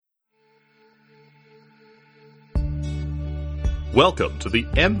Welcome to the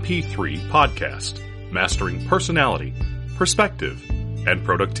MP3 Podcast, Mastering Personality, Perspective, and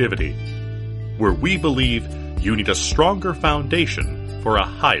Productivity, where we believe you need a stronger foundation for a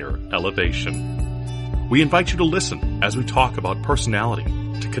higher elevation. We invite you to listen as we talk about personality,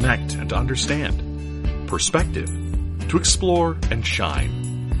 to connect and to understand, perspective, to explore and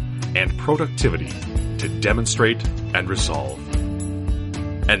shine, and productivity, to demonstrate and resolve.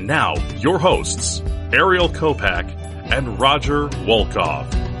 And now, your hosts, Ariel Kopak and Roger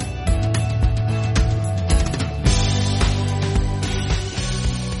Wolkoff.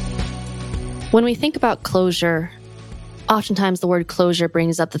 When we think about closure, oftentimes the word closure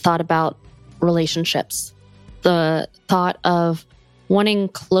brings up the thought about relationships, the thought of wanting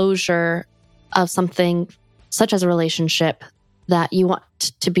closure of something such as a relationship that you want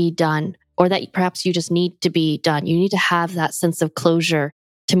to be done, or that perhaps you just need to be done. You need to have that sense of closure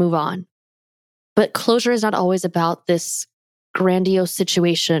to move on. But closure is not always about this grandiose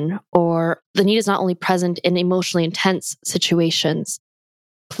situation, or the need is not only present in emotionally intense situations.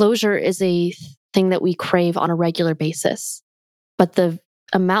 Closure is a thing that we crave on a regular basis, but the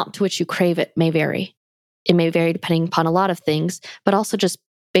amount to which you crave it may vary. It may vary depending upon a lot of things, but also just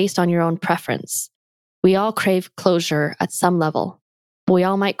based on your own preference. We all crave closure at some level, but we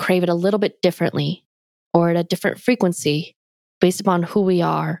all might crave it a little bit differently or at a different frequency based upon who we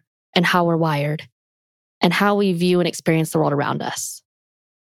are and how we're wired and how we view and experience the world around us.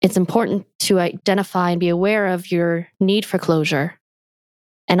 It's important to identify and be aware of your need for closure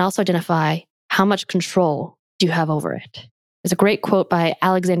and also identify how much control do you have over it. There's a great quote by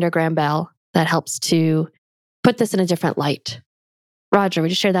Alexander Graham Bell that helps to put this in a different light. Roger, would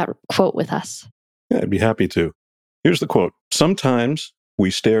you share that quote with us? Yeah, I'd be happy to. Here's the quote. Sometimes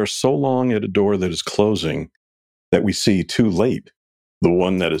we stare so long at a door that is closing that we see too late the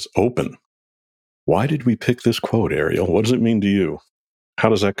one that is open. Why did we pick this quote, Ariel? What does it mean to you? How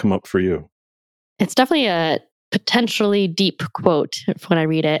does that come up for you? It's definitely a potentially deep quote when I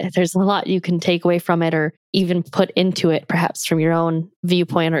read it. There's a lot you can take away from it or even put into it, perhaps from your own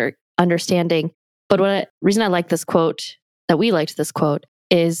viewpoint or understanding. But reason I like this quote, that we liked this quote,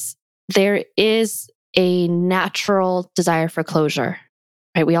 is there is a natural desire for closure,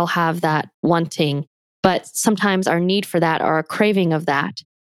 right? We all have that wanting, but sometimes our need for that or our craving of that,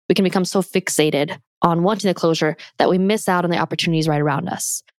 we can become so fixated on wanting the closure that we miss out on the opportunities right around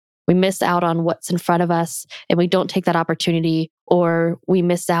us. We miss out on what's in front of us and we don't take that opportunity, or we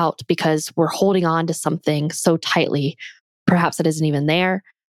miss out because we're holding on to something so tightly, perhaps it isn't even there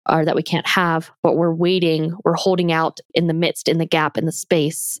or that we can't have, but we're waiting, we're holding out in the midst, in the gap, in the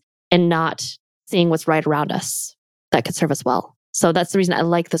space, and not seeing what's right around us that could serve us well. So that's the reason I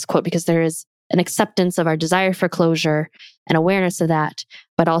like this quote, because there is an acceptance of our desire for closure, an awareness of that,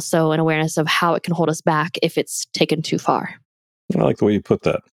 but also an awareness of how it can hold us back if it's taken too far. I like the way you put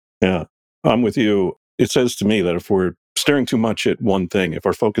that. Yeah, I'm with you. It says to me that if we're staring too much at one thing, if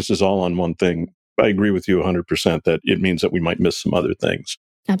our focus is all on one thing, I agree with you 100% that it means that we might miss some other things.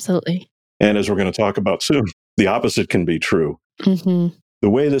 Absolutely. And as we're going to talk about soon, the opposite can be true. Mm-hmm. The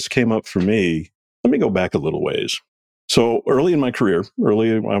way this came up for me, let me go back a little ways. So early in my career,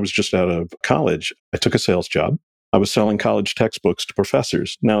 I was just out of college, I took a sales job. I was selling college textbooks to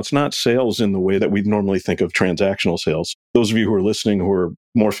professors. Now, it's not sales in the way that we normally think of transactional sales. Those of you who are listening who are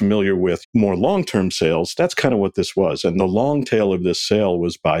more familiar with more long-term sales, that's kind of what this was. And the long tail of this sale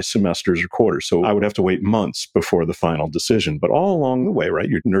was by semesters or quarters. So I would have to wait months before the final decision. But all along the way, right,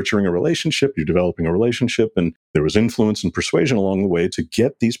 you're nurturing a relationship, you're developing a relationship, and there was influence and persuasion along the way to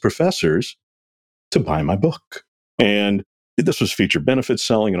get these professors to buy my book. And this was feature benefit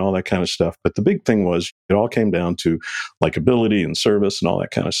selling and all that kind of stuff. But the big thing was it all came down to likability and service and all that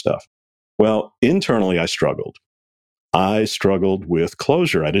kind of stuff. Well, internally, I struggled. I struggled with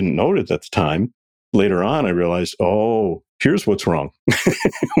closure. I didn't know it at the time. Later on, I realized, oh, here's what's wrong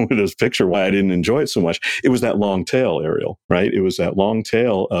with this picture, why I didn't enjoy it so much. It was that long tail, Ariel, right? It was that long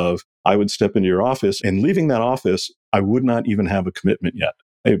tail of I would step into your office, and leaving that office, I would not even have a commitment yet.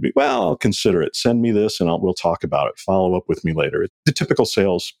 It'd be, well, I'll consider it. Send me this and we'll talk about it. Follow up with me later. It's the typical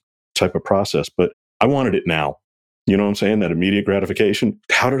sales type of process, but I wanted it now. You know what I'm saying? That immediate gratification.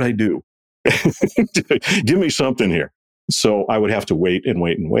 How did I do? Give me something here. So I would have to wait and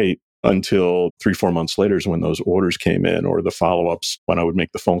wait and wait until 3-4 months later is when those orders came in, or the follow-ups when I would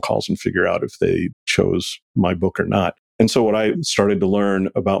make the phone calls and figure out if they chose my book or not. And so what I started to learn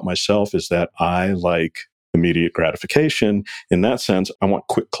about myself is that I like immediate gratification. In that sense, I want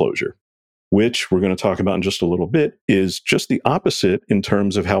quick closure, which we're going to talk about in just a little bit, is just the opposite in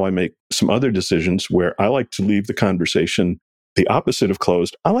terms of how I make some other decisions where I like to leave the conversation the opposite of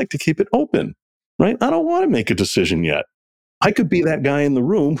closed. I like to keep it open, right? I don't want to make a decision yet. I could be that guy in the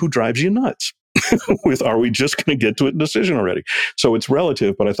room who drives you nuts with, are we just going to get to a decision already? So it's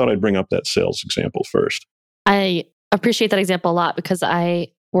relative, but I thought I'd bring up that sales example first. I appreciate that example a lot because I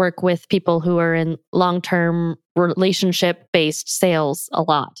work with people who are in long-term relationship-based sales a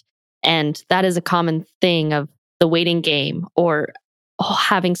lot. And that is a common thing of the waiting game or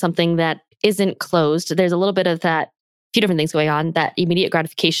having something that isn't closed. There's a little bit of that, a few different things going on, that immediate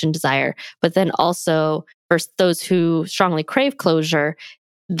gratification desire. But then also for those who strongly crave closure,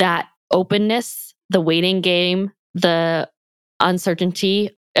 that openness, the waiting game, the uncertainty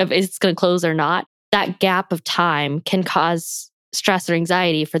of is it's going to close or not, that gap of time can cause stress or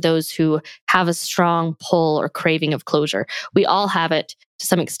anxiety for those who have a strong pull or craving of closure. We all have it to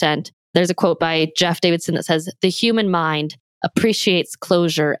some extent. There's a quote by Jeff Davidson that says, "The human mind appreciates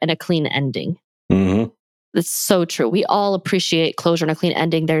closure and a clean ending." Mm-hmm. That's so true. We all appreciate closure and a clean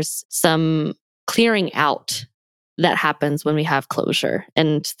ending. There's some clearing out that happens when we have closure.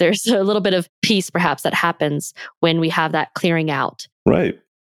 And there's a little bit of peace perhaps that happens when we have that clearing out. Right.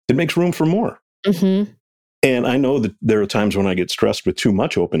 It makes room for more. Mm-hmm. And I know that there are times when I get stressed with too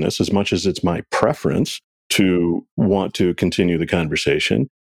much openness, as much as it's my preference to want to continue the conversation.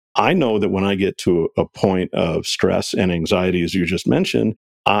 I know that when I get to a point of stress and anxiety, as you just mentioned,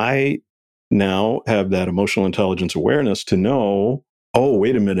 I now have that emotional intelligence awareness to know, oh,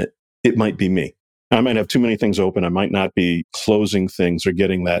 wait a minute, it might be me. I might have too many things open. I might not be closing things or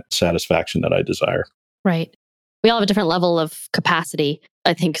getting that satisfaction that I desire. Right. We all have a different level of capacity,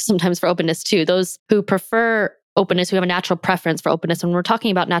 I think, sometimes for openness too. Those who prefer openness, who have a natural preference for openness. When we're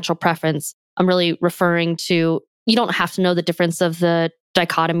talking about natural preference, I'm really referring to, you don't have to know the difference of the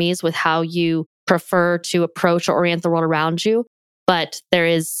dichotomies with how you prefer to approach or orient the world around you. But there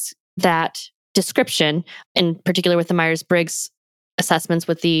is that description, in particular with the Myers-Briggs assessments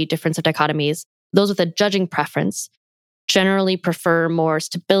with the difference of dichotomies. Those with a judging preference generally prefer more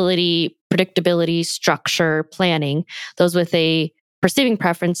stability, predictability, structure, planning. Those with a perceiving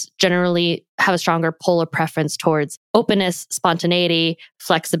preference generally have a stronger pull or preference towards openness, spontaneity,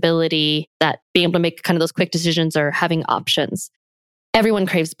 flexibility, that being able to make kind of those quick decisions or having options. Everyone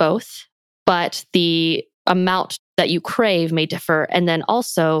craves both, but the amount that you crave may differ. And then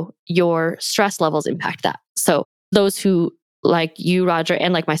also your stress levels impact that. So those who, like you, Roger,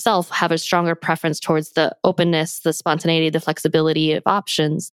 and like myself, have a stronger preference towards the openness, the spontaneity, the flexibility of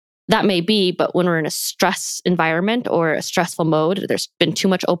options. That may be, but when we're in a stress environment or a stressful mode, there's been too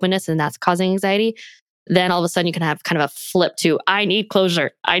much openness and that's causing anxiety, then all of a sudden you can have kind of a flip to, I need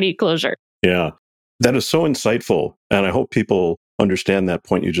closure. I need closure. Yeah, that is so insightful. And I hope people understand that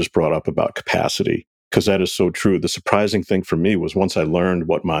point you just brought up about capacity, because that is so true. The surprising thing for me was once I learned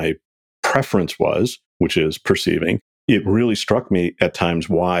what my preference was, which is perceiving, it really struck me at times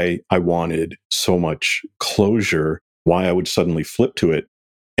why I wanted so much closure, why I would suddenly flip to it.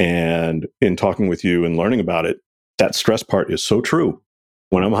 And in talking with you and learning about it, that stress part is so true.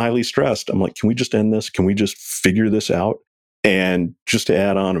 When I'm highly stressed, I'm like, can we just end this? Can we just figure this out? And just to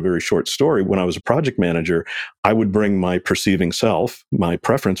add on a very short story, when I was a project manager, I would bring my perceiving self, my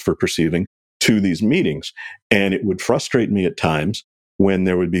preference for perceiving, to these meetings. And it would frustrate me at times when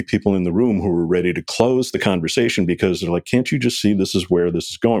there would be people in the room who were ready to close the conversation because they're like, can't you just see this is where this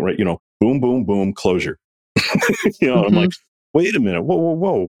is going, right? You know, boom, boom, boom, closure. I'm like, wait a minute,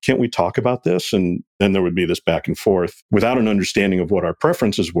 whoa. Can't we talk about this? And then there would be this back and forth without an understanding of what our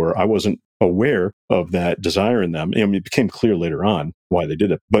preferences were. I wasn't aware of that desire in them. I mean, it became clear later on why they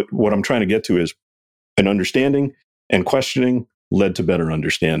did it. But what I'm trying to get to is an understanding and questioning led to better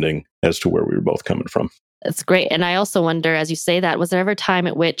understanding as to where we were both coming from. That's great. And I also wonder, as you say that, was there ever a time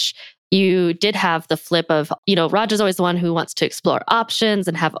at which you did have the flip of, Roger's always the one who wants to explore options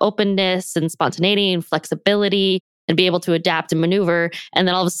and have openness and spontaneity and flexibility and be able to adapt and maneuver. And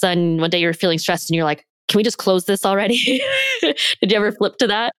then all of a sudden, one day you're feeling stressed and you're like, can we just close this already? Did you ever flip to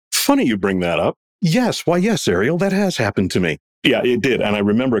that? Funny you bring that up. Yes. Why, yes, Ariel, that has happened to me. Yeah, it did. And I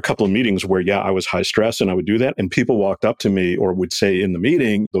remember a couple of meetings where, I was high stress and I would do that. And people walked up to me or would say in the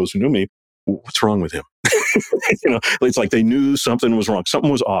meeting, those who knew me, what's wrong with him? It's like they knew something was wrong.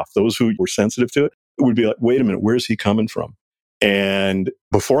 Something was off. Those who were sensitive to it would be like, wait a minute, where's he coming from? And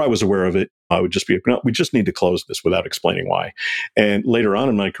before I was aware of it, I would just be, no, we just need to close this without explaining why. And later on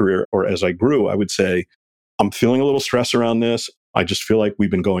in my career, or as I grew, I would say, I'm feeling a little stress around this. I just feel like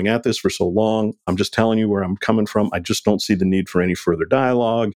we've been going at this for so long. I'm just telling you where I'm coming from. I just don't see the need for any further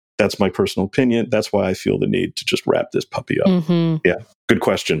dialogue. That's my personal opinion. That's why I feel the need to just wrap this puppy up. Mm-hmm. Yeah, good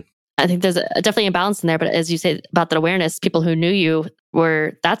question. I think there's definitely a balance in there. But as you say about that awareness, people who knew you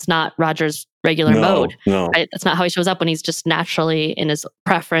that's not Roger's regular mode. No. Right? That's not how he shows up when he's just naturally in his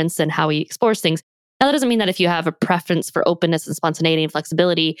preference and how he explores things. Now, that doesn't mean that if you have a preference for openness and spontaneity and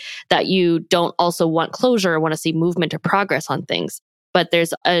flexibility, that you don't also want closure or want to see movement or progress on things. But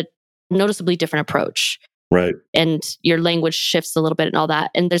there's a noticeably different approach. Right. And your language shifts a little bit and all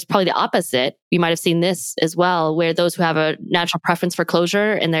that. And there's probably the opposite. You might have seen this as well, where those who have a natural preference for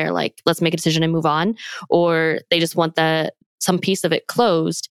closure and they're like, let's make a decision and move on, or they just want some piece of it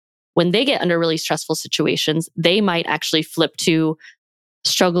closed. When they get under really stressful situations, they might actually flip to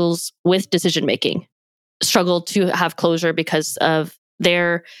struggles with decision making, struggle to have closure because of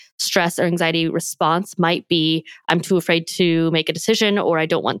their stress or anxiety response might be, I'm too afraid to make a decision, or I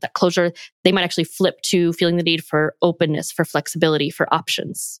don't want that closure. They might actually flip to feeling the need for openness, for flexibility, for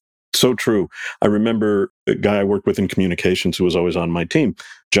options. So true. I remember a guy I worked with in communications who was always on my team,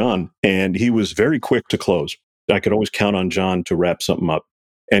 John, and he was very quick to close. I could always count on John to wrap something up.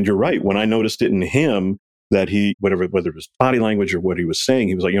 And you're right. When I noticed it in him, that he, whether it was body language or what he was saying,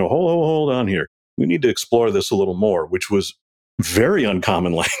 he was like, hold on here. We need to explore this a little more, which was very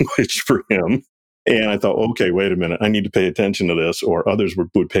uncommon language for him. And I thought, okay, wait a minute. I need to pay attention to this, or others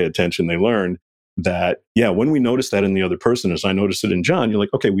would pay attention. They learned that, when we notice that in the other person, as I noticed it in John, you're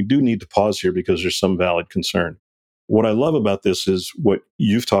like, okay, we do need to pause here because there's some valid concern. What I love about this is what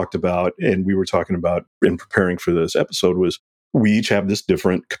you've talked about, and we were talking about in preparing for this episode, was we each have this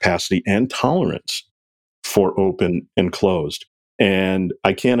different capacity and tolerance for open and closed. And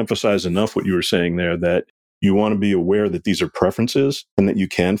I can't emphasize enough what you were saying there, that you want to be aware that these are preferences and that you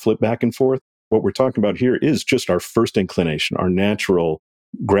can flip back and forth. What we're talking about here is just our first inclination, our natural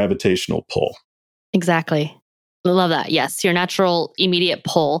gravitational pull. Exactly. I love that. Yes, your natural immediate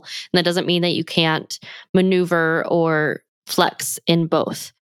pull. And that doesn't mean that you can't maneuver or flex in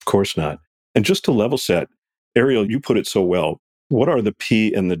both. Of course not. And just to level set, Ariel, you put it so well. What are the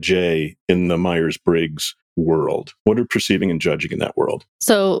P and the J in the Myers-Briggs world? What are perceiving and judging in that world?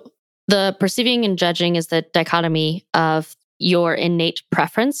 So the perceiving and judging is the dichotomy of your innate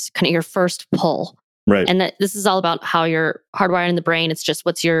preference, kind of your first pull. Right. And that this is all about how you're hardwired in the brain. It's just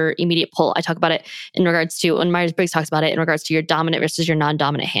what's your immediate pull. I talk about it in regards to, when Myers-Briggs talks about it in regards to your dominant versus your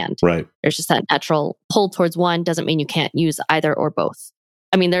non-dominant hand. Right. There's just that natural pull towards one, doesn't mean you can't use either or both.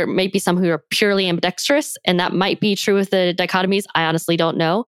 I mean, there may be some who are purely ambidextrous, and that might be true with the dichotomies. I honestly don't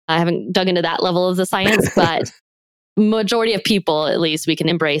know. I haven't dug into that level of the science, but majority of people, at least we can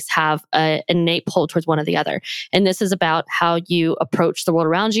embrace, have an innate pull towards one or the other. And this is about how you approach the world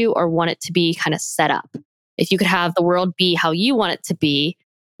around you or want it to be kind of set up. If you could have the world be how you want it to be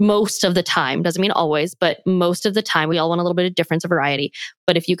most of the time, doesn't mean always, but most of the time, we all want a little bit of difference or variety.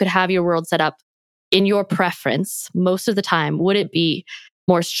 But if you could have your world set up in your preference most of the time, would it be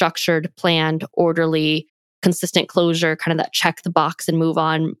more structured, planned, orderly, consistent closure, kind of that check the box and move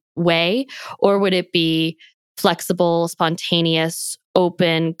on way? Or would it be flexible, spontaneous,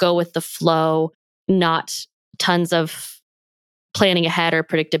 open, go with the flow, not tons of planning ahead or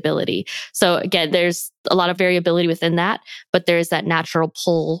predictability? So again, there's a lot of variability within that, but there is that natural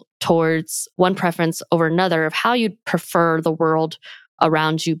pull towards one preference over another of how you'd prefer the world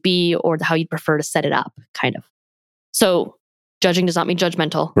around you be, or how you'd prefer to set it up, kind of. So judging does not mean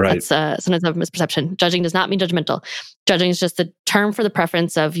judgmental. Right. That's sometimes a misperception. Judging does not mean judgmental. Judging is just the term for the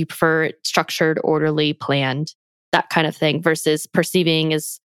preference of you prefer it structured, orderly, planned, that kind of thing, versus perceiving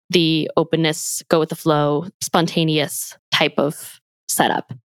is the openness, go with the flow, spontaneous type of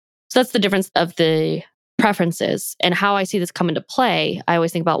setup. So that's the difference of the preferences. And how I see this come into play, I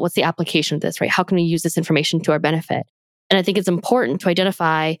always think about what's the application of this, right? How can we use this information to our benefit? And I think it's important to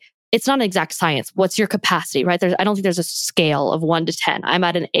identify, it's not an exact science. What's your capacity, right? I don't think there's a scale of 1 to 10. I'm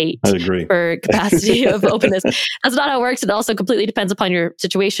at an 8 I agree. for capacity of openness. That's not how it works. It also completely depends upon your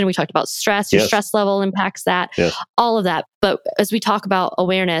situation. We talked about stress. Your stress level impacts that, all of that. But as we talk about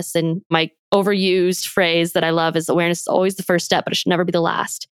awareness, and my overused phrase that I love is awareness is always the first step, but it should never be the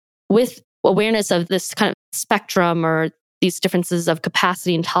last. With awareness of this kind of spectrum or these differences of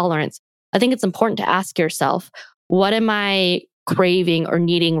capacity and tolerance, I think it's important to ask yourself, what am I craving or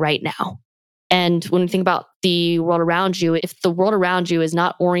needing right now? And when we think about the world around you, if the world around you is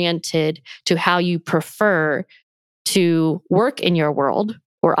not oriented to how you prefer to work in your world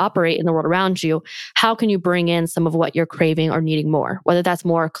or operate in the world around you, how can you bring in some of what you're craving or needing more? Whether that's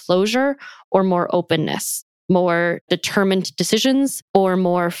more closure or more openness, more determined decisions or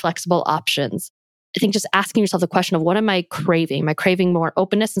more flexible options. I think just asking yourself the question of, what am I craving? Am I craving more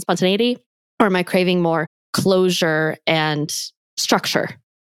openness and spontaneity, or am I craving more closure and structure?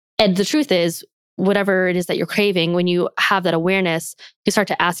 And the truth is, whatever it is that you're craving, when you have that awareness, you start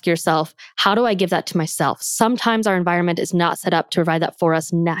to ask yourself, how do I give that to myself? Sometimes our environment is not set up to provide that for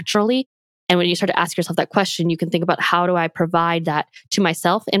us naturally. And when you start to ask yourself that question, you can think about, how do I provide that to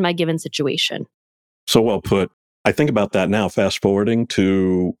myself in my given situation? So well put. I think about that now, fast forwarding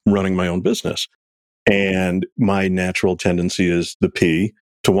to running my own business. And my natural tendency is the P,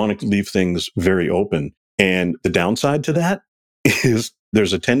 to want to leave things very open. And the downside to that is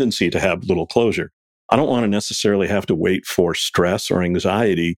there's a tendency to have little closure. I don't want to necessarily have to wait for stress or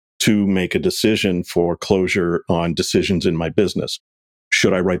anxiety to make a decision for closure on decisions in my business.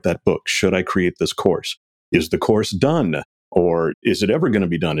 Should I write that book? Should I create this course? Is the course done? Or is it ever going to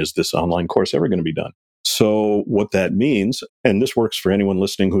be done? Is this online course ever going to be done? So what that means, and this works for anyone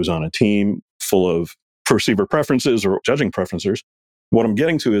listening who's on a team full of perceiver preferences or judging preferences, what I'm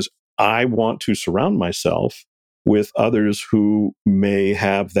getting to is I want to surround myself with others who may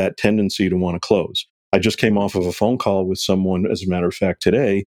have that tendency to want to close. I just came off of a phone call with someone, as a matter of fact,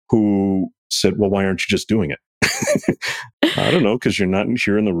 today, who said, well, why aren't you just doing it? I don't know, because you're not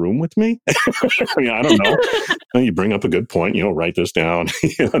here in the room with me. I mean, I don't know. And you bring up a good point, write this down.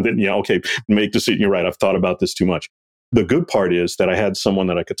 Then, okay, make decision. You're right. I've thought about this too much. The good part is that I had someone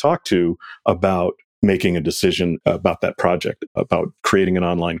that I could talk to about making a decision about that project, about creating an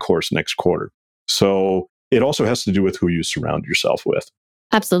online course next quarter. So it also has to do with who you surround yourself with.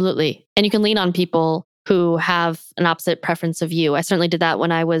 Absolutely. And you can lean on people who have an opposite preference of you. I certainly did that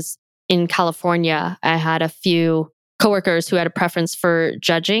when I was in California. I had a few coworkers who had a preference for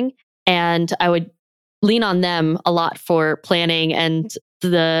judging, and I would lean on them a lot for planning and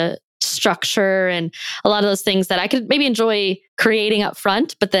the structure and a lot of those things that I could maybe enjoy creating up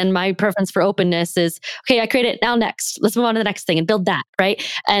front. But then my preference for openness is, okay, I create it now next. Let's move on to the next thing and build that, right?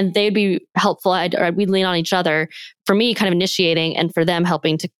 And they'd be helpful. We'd lean on each other, for me kind of initiating, and for them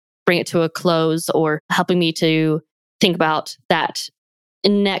helping to bring it to a close, or helping me to think about that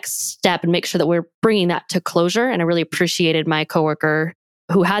next step and make sure that we're bringing that to closure. And I really appreciated my coworker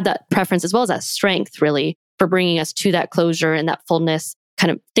who had that preference as well as that strength, really, for bringing us to that closure and that fullness, kind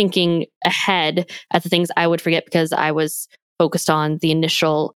of thinking ahead at the things I would forget because I was focused on the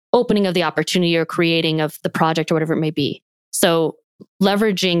initial opening of the opportunity or creating of the project or whatever it may be. So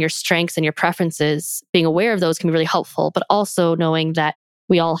leveraging your strengths and your preferences, being aware of those can be really helpful, but also knowing that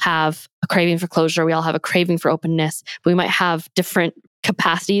we all have a craving for closure. We all have a craving for openness. But we might have different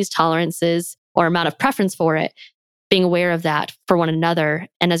capacities, tolerances, or amount of preference for it. Being aware of that for one another.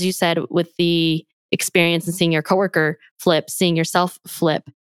 And as you said, with the experience and seeing your coworker flip, seeing yourself flip,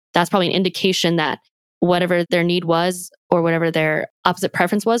 that's probably an indication that whatever their need was or whatever their opposite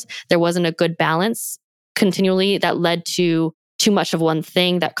preference was, there wasn't a good balance continually that led to too much of one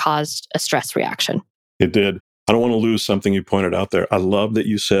thing that caused a stress reaction. It did. I don't want to lose something you pointed out there. I love that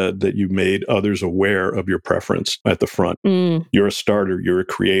you said that you made others aware of your preference at the front. You're a starter, you're a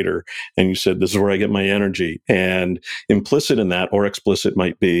creator, and you said, this is where I get my energy. And implicit in that, or explicit,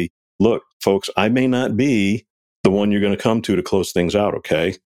 might be, look, folks, I may not be the one you're going to come to close things out,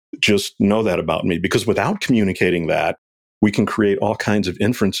 okay? Just know that about me. Because without communicating that, we can create all kinds of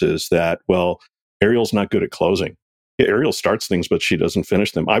inferences that, well, Ariel's not good at closing. Ariel starts things, but she doesn't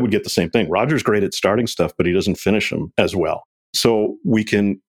finish them. I would get the same thing. Roger's great at starting stuff, but he doesn't finish them as well. So we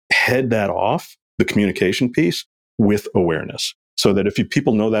can head that off, the communication piece, with awareness. So that if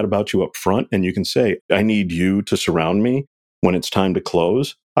people know that about you up front, and you can say, I need you to surround me when it's time to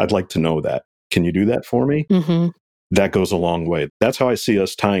close, I'd like to know that. Can you do that for me? Mm-hmm. That goes a long way. That's how I see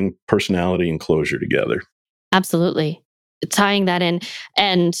us tying personality and closure together. Absolutely. Tying that in.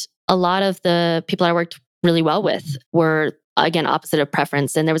 And a lot of the people I worked really well with were, again, opposite of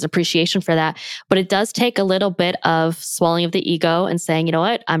preference. And there was appreciation for that. But it does take a little bit of swallowing of the ego and saying, you know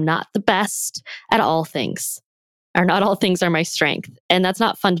what, I'm not the best at all things, or not all things are my strength. And that's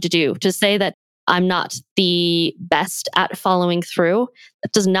not fun to do. To say that I'm not the best at following through,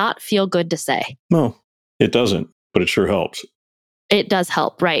 that does not feel good to say. No, it doesn't, but it sure helps. It does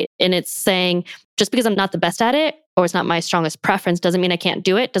help, right? And it's saying, just because I'm not the best at it, or it's not my strongest preference, doesn't mean I can't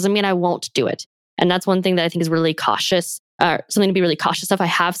do it, doesn't mean I won't do it. And that's one thing that I think is really cautious, something to be really cautious of. I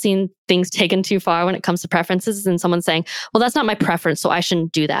have seen things taken too far when it comes to preferences, and someone saying, well, that's not my preference, so I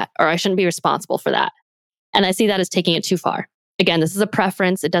shouldn't do that, or I shouldn't be responsible for that. And I see that as taking it too far. Again, this is a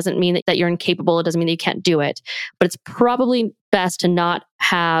preference. It doesn't mean that you're incapable. It doesn't mean that you can't do it. But it's probably best to not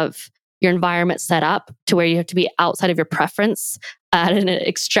have your environment set up to where you have to be outside of your preference at an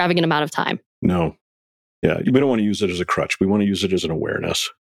extravagant amount of time. No. Yeah, we don't want to use it as a crutch. We want to use it as an awareness.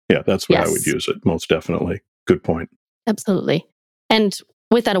 Yeah, that's what I would use it, most definitely. Good point. Absolutely. And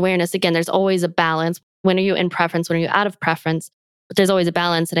with that awareness, again, there's always a balance. When are you in preference? When are you out of preference? But there's always a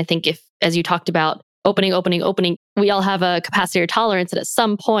balance. And I think if, as you talked about, opening, we all have a capacity or tolerance that at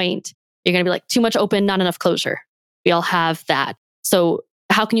some point, you're going to be like, too much open, not enough closure. We all have that. So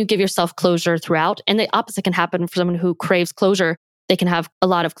how can you give yourself closure throughout? And the opposite can happen for someone who craves closure. They can have a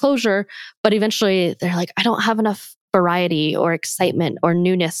lot of closure, but eventually they're like, I don't have enough variety or excitement or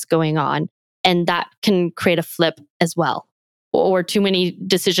newness going on. And that can create a flip as well. Or too many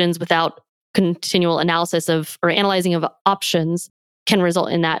decisions without continual analysis of or analyzing of options can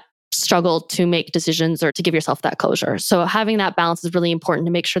result in that struggle to make decisions or to give yourself that closure. So having that balance is really important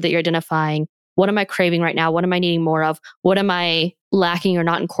to make sure that you're identifying, what am I craving right now? What am I needing more of? What am I lacking or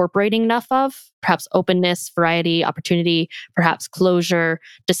not incorporating enough of? Perhaps openness, variety, opportunity, perhaps closure,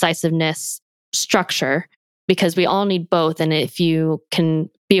 decisiveness, structure, because we all need both. And if you can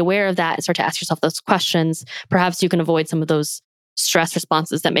be aware of that and start to ask yourself those questions, perhaps you can avoid some of those stress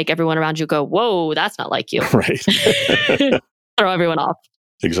responses that make everyone around you go, whoa, that's not like you. Right. Throw everyone off.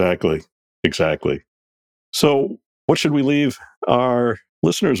 Exactly. So what should we leave our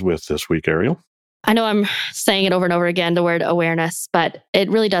listeners with this week, Ariel? I know I'm saying it over and over again, the word awareness, but it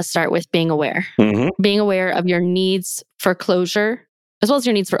really does start with being aware. Mm-hmm. Being aware of your needs for closure, as well as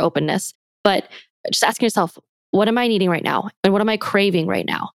your needs for openness. But just asking yourself, what am I needing right now? And what am I craving right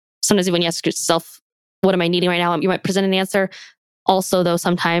now? Sometimes when you ask yourself, what am I needing right now? You might present an answer. Also, though,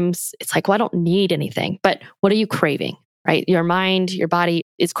 sometimes it's like, well, I don't need anything. But what are you craving, right? Your mind, your body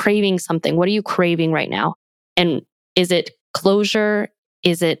is craving something. What are you craving right now? And is it closure?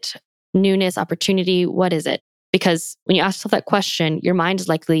 Is it newness, opportunity? What is it? Because when you ask yourself that question, your mind is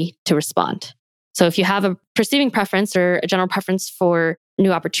likely to respond. So if you have a perceiving preference or a general preference for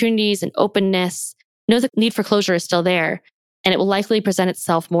new opportunities and openness, know the need for closure is still there, and it will likely present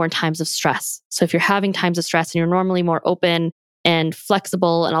itself more in times of stress. So if you're having times of stress and you're normally more open and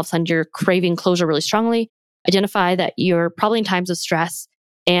flexible, and all of a sudden you're craving closure really strongly, identify that you're probably in times of stress,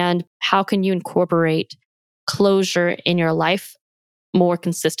 and how can you incorporate closure in your life more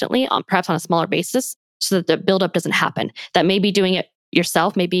consistently, perhaps on a smaller basis, so that the buildup doesn't happen. That may be doing it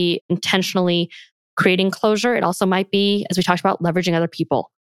yourself, maybe intentionally creating closure. It also might be, as we talked about, leveraging other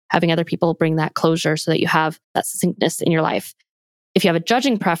people, having other people bring that closure so that you have that succinctness in your life. If you have a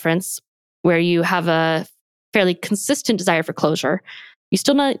judging preference where you have a fairly consistent desire for closure, you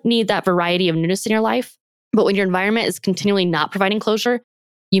still need that variety of newness in your life. But when your environment is continually not providing closure,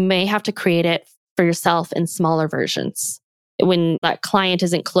 you may have to create it for yourself in smaller versions. When that client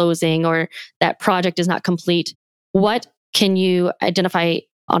isn't closing or that project is not complete, what can you identify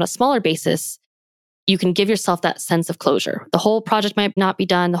on a smaller basis? You can give yourself that sense of closure. The whole project might not be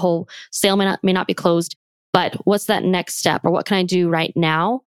done. The whole sale may not be closed. But what's that next step? Or what can I do right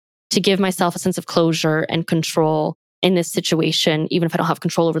now to give myself a sense of closure and control in this situation, even if I don't have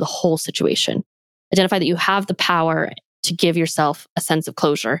control over the whole situation? Identify that you have the power to give yourself a sense of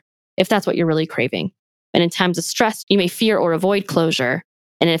closure if that's what you're really craving. And in times of stress, you may fear or avoid closure.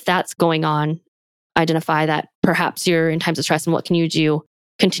 And if that's going on, identify that perhaps you're in times of stress, and what can you do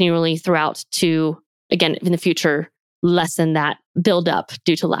continually throughout to, again, in the future, lessen that buildup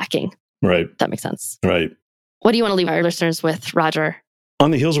due to lacking. Right. If that makes sense. Right. What do you want to leave our listeners with, Roger?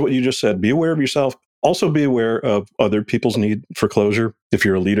 On the heels of what you just said, be aware of yourself. Also be aware of other people's need for closure. If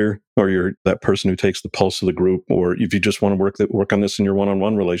you're a leader or you're that person who takes the pulse of the group, or if you just want to work on this in your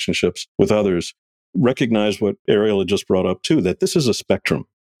one-on-one relationships with others, recognize what Ariel had just brought up too, that this is a spectrum,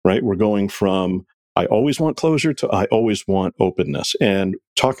 right? We're going from I always want closure to I always want openness, and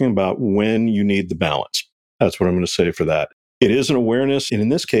talking about when you need the balance. That's what I'm going to say for that. It is an awareness. And in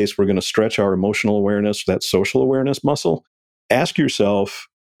this case, we're going to stretch our emotional awareness, that social awareness muscle. Ask yourself,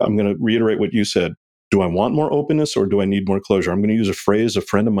 I'm going to reiterate what you said. Do I want more openness or do I need more closure? I'm going to use a phrase a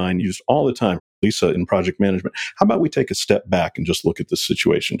friend of mine used all the time, Lisa, in project management. How about we take a step back and just look at this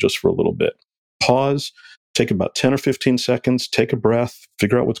situation just for a little bit? Pause, take about 10 or 15 seconds, take a breath,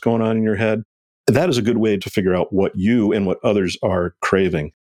 figure out what's going on in your head. That is a good way to figure out what you and what others are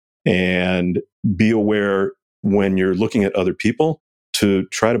craving. And be aware when you're looking at other people to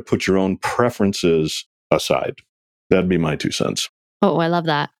try to put your own preferences aside. That'd be my 2 cents. Oh, I love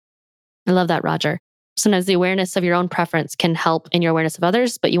that. I love that, Roger. Sometimes the awareness of your own preference can help in your awareness of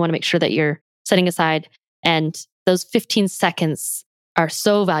others, but you want to make sure that you're setting aside. And those 15 seconds are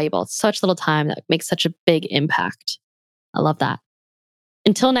so valuable. It's such little time that makes such a big impact. I love that.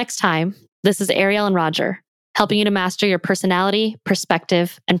 Until next time, this is Ariel and Roger, helping you to master your personality,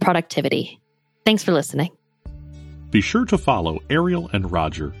 perspective, and productivity. Thanks for listening. Be sure to follow Ariel and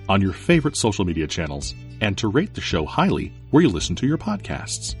Roger on your favorite social media channels and to rate the show highly where you listen to your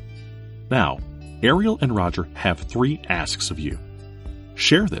podcasts. Now, Ariel and Roger have 3 asks of you.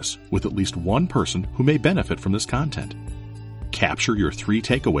 Share this with at least one person who may benefit from this content. Capture your 3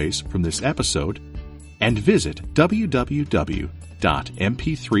 takeaways from this episode and visit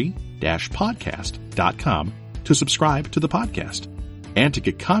www.mp3-podcast.com to subscribe to the podcast and to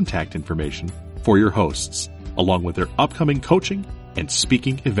get contact information for your hosts, along with their upcoming coaching and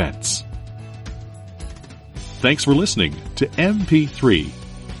speaking events. Thanks for listening to MP3,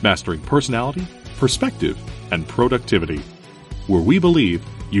 Mastering Personality, Perspective, and Productivity, where we believe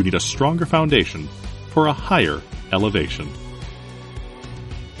you need a stronger foundation for a higher elevation.